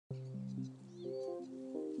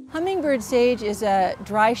Hummingbird sage is a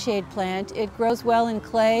dry shade plant. It grows well in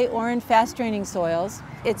clay or in fast draining soils.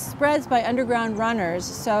 It spreads by underground runners,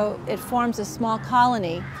 so it forms a small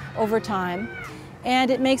colony over time.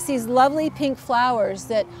 And it makes these lovely pink flowers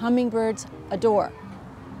that hummingbirds adore.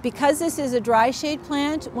 Because this is a dry shade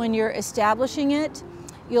plant, when you're establishing it,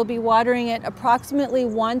 you'll be watering it approximately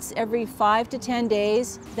once every 5 to 10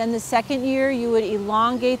 days. Then the second year, you would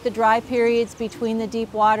elongate the dry periods between the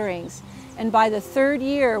deep waterings. And by the third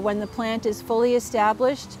year, when the plant is fully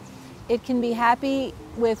established, it can be happy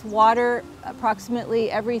with water approximately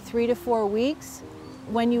every 3 to 4 weeks.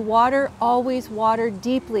 When you water, always water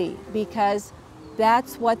deeply, because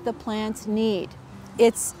that's what the plants need.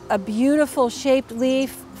 It's a beautiful shaped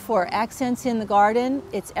leaf for accents in the garden.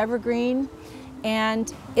 It's evergreen.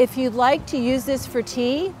 And if you'd like to use this for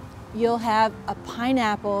tea, you'll have a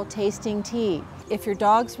pineapple tasting tea. If your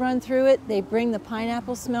dogs run through it, they bring the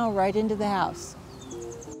pineapple smell right into the house.